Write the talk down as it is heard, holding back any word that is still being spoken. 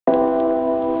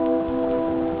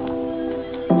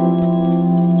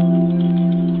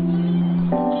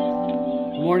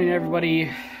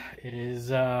everybody. It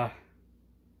is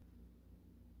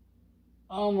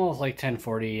almost like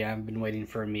 10:40. I've been waiting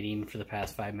for a meeting for the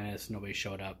past 5 minutes. Nobody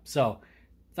showed up. So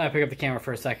thought I'd pick up the camera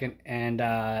for a second. And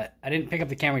I didn't pick up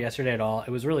the camera yesterday at all. It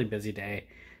was a really busy day.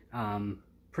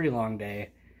 Pretty long day.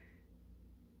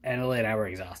 And Lily and I were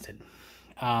exhausted.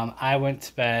 I went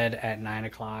to bed at 9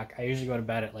 o'clock. I usually go to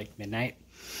bed at like midnight.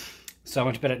 So I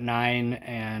went to bed at 9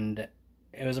 and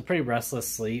it was a pretty restless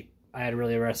sleep. I had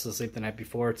really restless sleep the night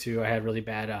before too. I had really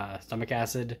bad stomach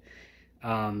acid.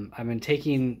 I've been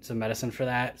taking some medicine for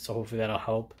that, so hopefully that'll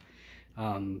help.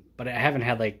 But I haven't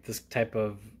had like this type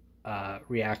of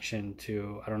reaction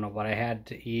to, I don't know what I had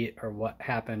to eat or what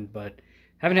happened, but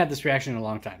I haven't had this reaction in a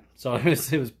long time. So it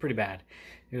was pretty bad.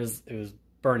 It was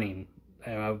burning.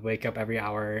 I would wake up every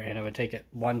hour and I would take it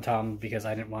one Tums because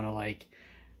I didn't want to, like,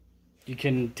 you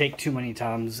can take too many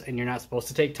Tums and you're not supposed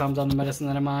to take Tums on the medicine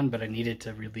that I'm on, but I needed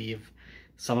to relieve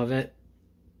some of it.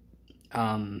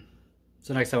 So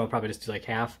next time I'll probably just do like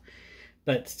half,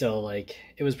 but still, like,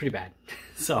 it was pretty bad.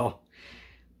 So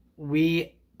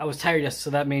I was tired yesterday, so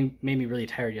that made me really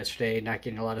tired yesterday, not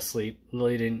getting a lot of sleep.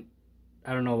 Lily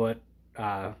I don't know what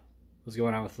was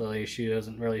going on with Lily. She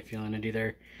wasn't really feeling it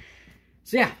either.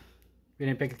 So yeah, we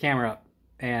didn't pick the camera up,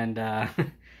 and it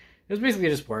was basically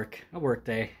just a work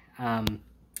day.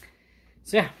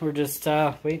 So yeah, we're just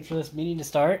waiting for this meeting to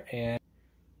start, and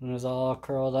it was all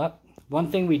curled up. One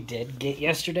thing we did get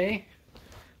yesterday,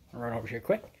 I'll run over here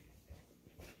quick,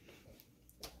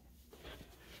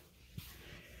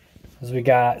 is we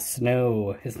got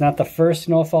snow. It's not the first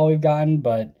snowfall we've gotten,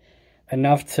 but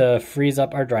enough to freeze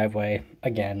up our driveway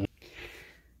again.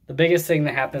 The biggest thing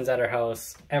that happens at our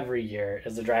house every year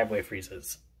is the driveway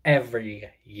freezes. Every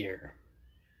year.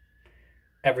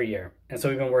 Every year. And so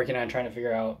we've been working on trying to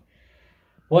figure out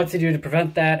what to do to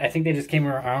prevent that. I think they just came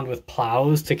around with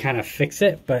plows to kind of fix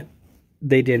it, but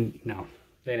they didn't. No,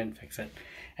 they didn't fix it,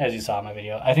 as you saw in my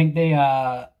video. I think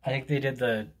they did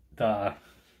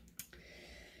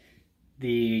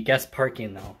the guest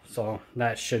parking though, so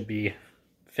that should be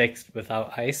fixed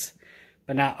without ice,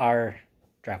 but not our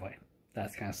driveway.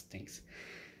 That kind of stinks.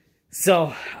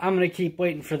 So I'm gonna keep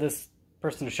waiting for this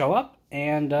person to show up,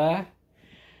 and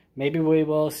maybe we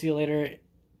will see you later.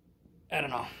 I don't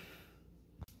know.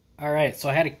 All right, so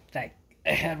I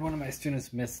had one of my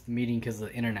students miss the meeting because of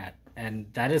the internet, and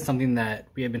that is something that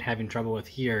we have been having trouble with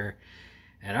here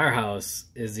at our house.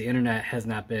 Is the internet has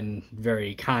not been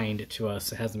very kind to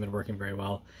us. It hasn't been working very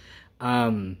well. I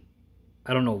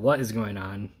don't know what is going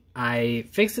on. I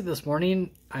fixed it this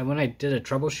morning. When I did a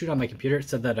troubleshoot on my computer, it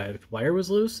said that a wire was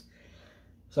loose.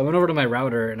 So I went over to my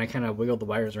router and I kind of wiggled the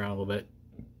wires around a little bit,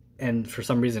 and for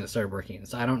some reason it started working.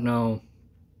 So I don't know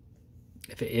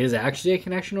if it is actually a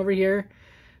connection over here,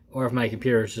 or if my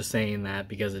computer is just saying that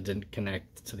because it didn't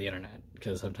connect to the internet.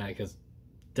 Because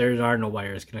there are no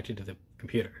wires connected to the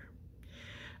computer.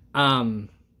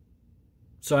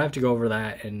 So I have to go over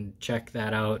that and check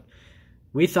that out.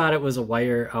 We thought it was a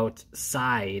wire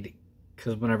outside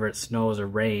because whenever it snows or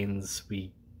rains,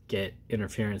 we get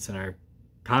interference in our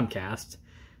Comcast.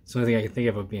 So the only thing I can think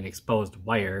of would be an exposed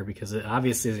wire, because it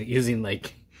obviously isn't using,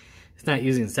 like, it's not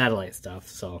using satellite stuff.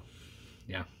 So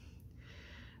yeah.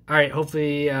 All right.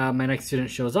 Hopefully my next student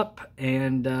shows up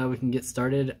and we can get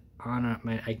started on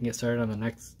I can get started on the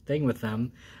next thing with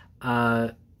them.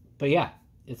 But yeah,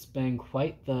 it's been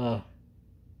quite the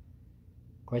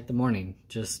morning,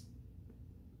 just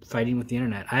fighting with the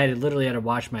internet. I literally had to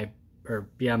watch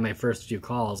be on my first few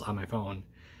calls on my phone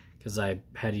because I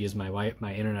had to use my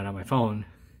internet on my phone.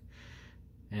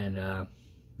 And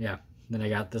yeah, then I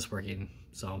got this working.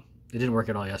 So it didn't work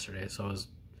at all yesterday. So it was,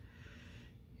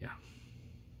 yeah,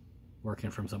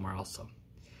 working from somewhere else. So,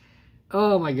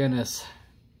 oh my goodness.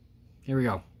 Here we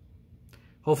go.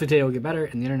 Hopefully today will get better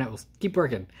and the internet will keep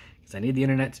working because I need the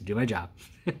internet to do my job.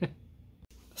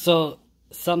 So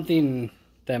something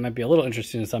that might be a little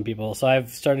interesting to some people. So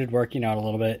I've started working out a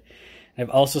little bit.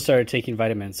 I've also started taking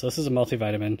vitamins. So this is a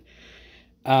multivitamin.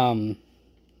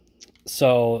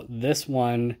 So this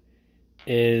one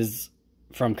is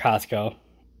from Costco.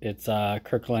 It's a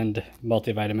Kirkland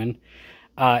multivitamin.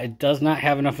 It does not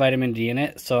have enough vitamin D in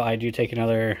it, so I do take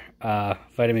another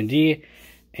vitamin D,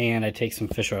 and I take some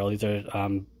fish oil. These are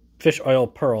fish oil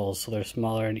pearls, so they're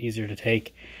smaller and easier to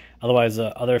take. Otherwise,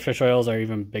 other fish oils are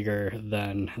even bigger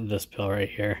than this pill right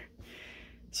here.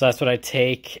 So that's what I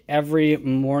take every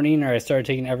morning, or I started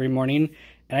taking every morning,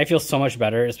 and I feel so much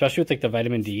better, especially with like the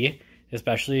vitamin D,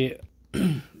 especially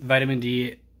vitamin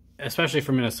D, especially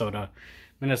for Minnesota.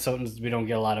 Minnesotans, we don't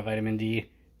get a lot of vitamin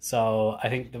D, so I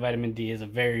think the vitamin D is a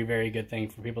very, very good thing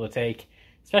for people to take,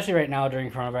 especially right now during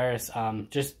coronavirus.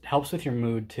 Just helps with your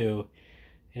mood too.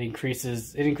 It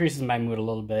increases my mood a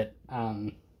little bit.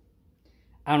 I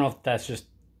don't know if that's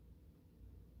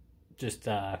just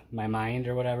my mind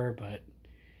or whatever, but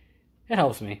it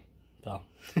helps me. So,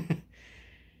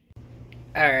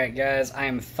 all right, guys, I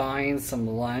am thawing some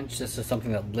lunch. This is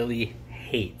something that Lily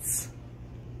hates.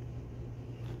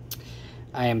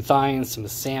 I am thawing some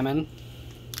salmon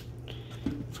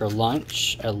for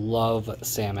lunch. I love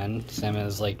salmon. Salmon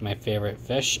is like my favorite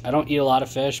fish. I don't eat a lot of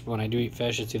fish, but when I do eat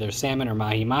fish, it's either salmon or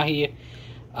mahi-mahi.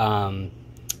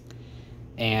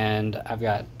 And I've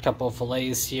got a couple of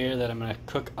fillets here that I'm going to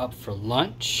cook up for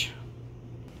lunch.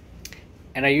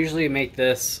 And I usually make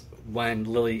this when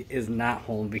Lily is not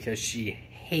home because she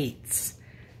hates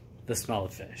the smell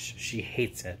of fish. She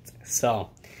hates it. So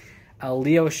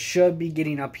Leo should be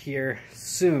getting up here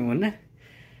soon.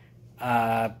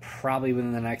 Probably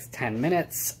within the next 10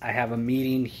 minutes. I have a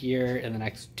meeting here in the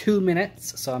next 2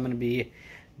 minutes, so I'm going to be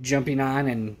jumping on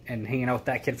and hanging out with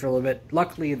that kid for a little bit.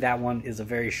 Luckily, that one is a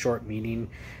very short meeting.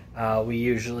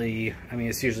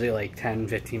 It's usually like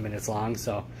 10-15 minutes long,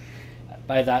 so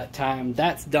by that time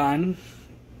that's done,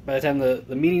 by the time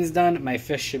the meeting's done, my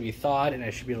fish should be thawed and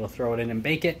I should be able to throw it in and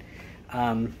bake it.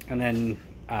 And then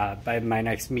by my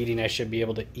next meeting, I should be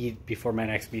able to eat before my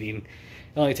next meeting.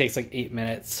 It only takes like 8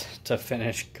 minutes to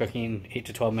finish cooking, 8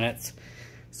 to 12 minutes.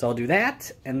 So I'll do that,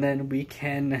 and then we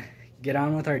can get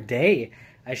on with our day.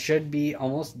 I should be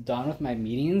almost done with my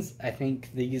meetings. I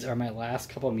think these are my last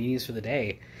couple of meetings for the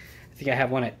day. I think I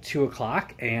have one at 2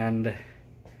 o'clock, and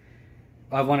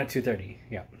I have one at 2:30.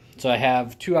 Yeah. So I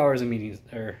have 2 hours of meetings,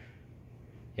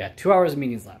 2 hours of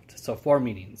meetings left. So 4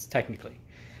 meetings, technically.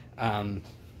 Or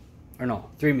no,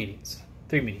 3 meetings.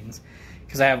 3 meetings.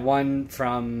 Because I have one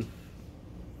from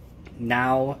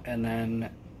now, and then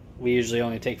we usually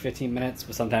only take 15 minutes,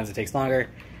 but sometimes it takes longer.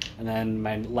 And then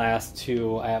my last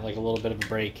 2, I have like a little bit of a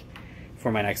break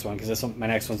for my next one, because my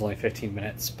next one's only 15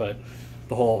 minutes, but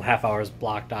the whole half hour is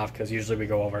blocked off because usually we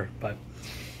go over. But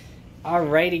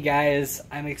alrighty, guys,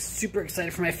 I'm super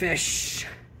excited for my fish.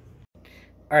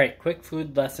 Alright, quick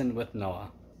food lesson with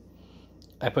Noah.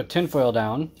 I put tinfoil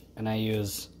down, and I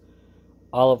use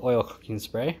olive oil cooking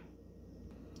spray.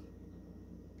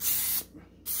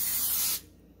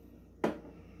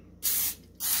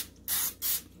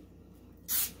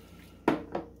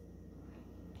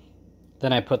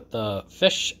 Then I put the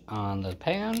fish on the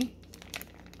pan.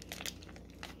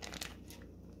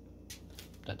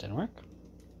 That didn't work.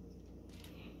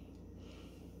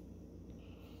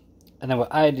 And then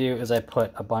what I do is I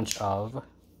put a bunch of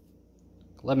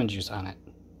lemon juice on it.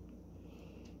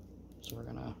 So we're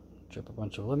gonna drip a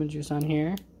bunch of lemon juice on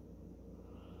here.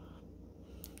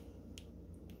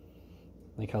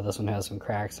 Like how this one has some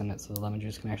cracks in it so the lemon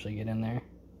juice can actually get in there.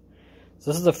 So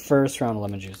this is the first round of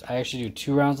lemon juice. I actually do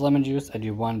 2 rounds of lemon juice. I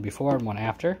do one before and one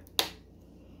after.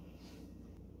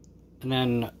 And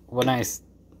then when I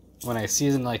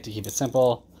season, I like to keep it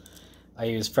simple. I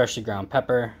use freshly ground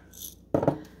pepper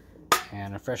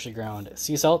and a freshly ground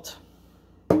sea salt.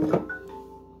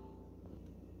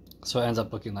 So it ends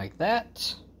up looking like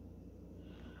that.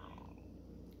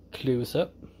 Close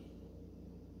up.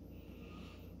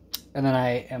 And then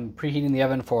I am preheating the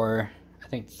oven for, I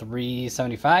think,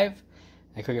 375.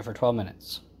 I cook it for 12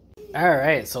 minutes.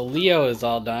 Alright, so Leo is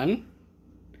all done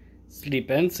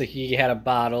sleeping. So he had a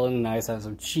bottle and now he's having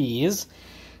some cheese.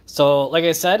 So like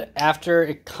I said, after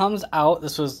it comes out,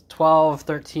 this was 12,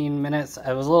 13 minutes.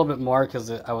 It was a little bit more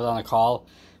because I was on a call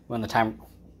when the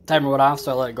timer went off,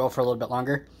 so I let it go for a little bit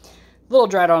longer. A little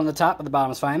dried out on the top, but the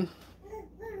bottom is fine.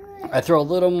 I throw a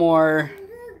little more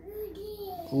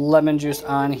lemon juice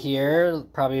on here,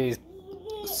 probably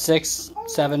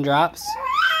 6-7 drops.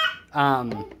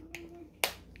 And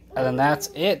then that's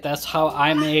it. That's how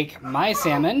I make my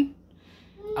salmon.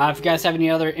 If you guys have any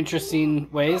other interesting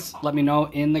ways, let me know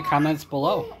in the comments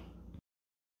below.